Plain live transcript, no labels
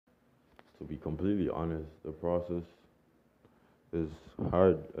To be completely honest, the process is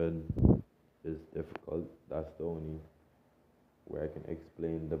hard and is difficult. That's the only way I can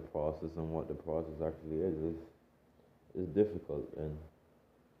explain the process and what the process actually is. Is difficult and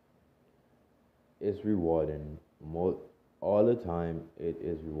it's rewarding. All the time, it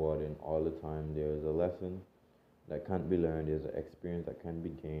is rewarding. All the time, there's a lesson that can't be learned. There's an experience that can be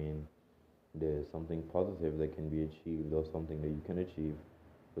gained. There's something positive that can be achieved, or something that you can achieve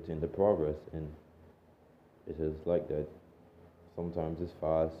within the progress. And it is like that. Sometimes it's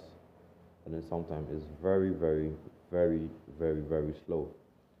fast, and then sometimes it's very, very, very, very, very slow.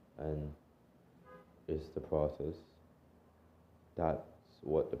 And it's the process. That's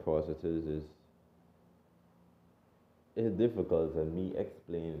what the process is. It's difficult, and me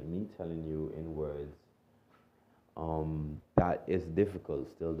explaining, me telling you in words, that is difficult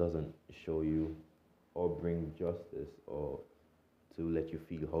still doesn't show you or bring justice or to let you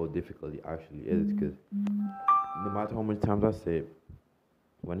feel how difficult it actually is. Because no matter how many times I say it,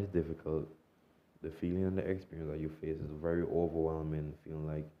 when it's difficult, the feeling and the experience that you face is very overwhelming. Feeling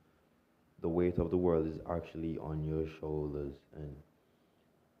like the weight of the world is actually on your shoulders, and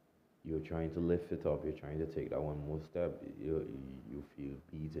you're trying to lift it up. You're trying to take that one more step. You feel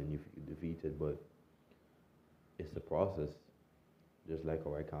beaten. You feel defeated, but it's the process. Just like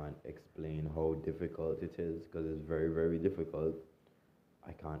how I can't explain how difficult it is because it's very, very difficult.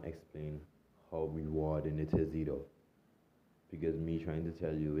 I can't explain how rewarding it is either. Because me trying to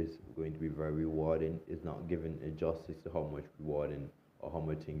tell you it's going to be very rewarding is not giving a justice to how much rewarding or how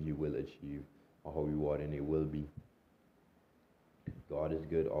much things you will achieve or how rewarding it will be. God is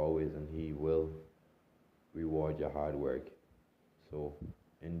good always, and He will reward your hard work. So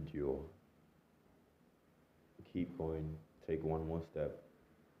endure. Keep going. Take one more step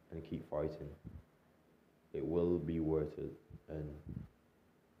and keep fighting. It will be worth it, and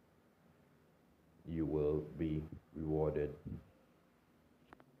you will be rewarded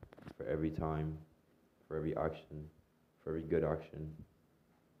for every time, for every action, for every good action,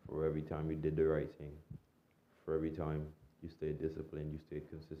 for every time you did the right thing, for every time you stayed disciplined, you stayed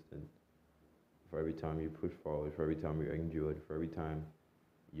consistent, for every time you pushed forward, for every time you endured, for every time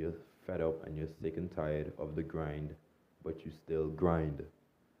you're fed up and you're sick and tired of the grind, but you still grind,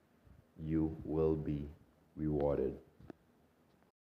 you will be rewarded.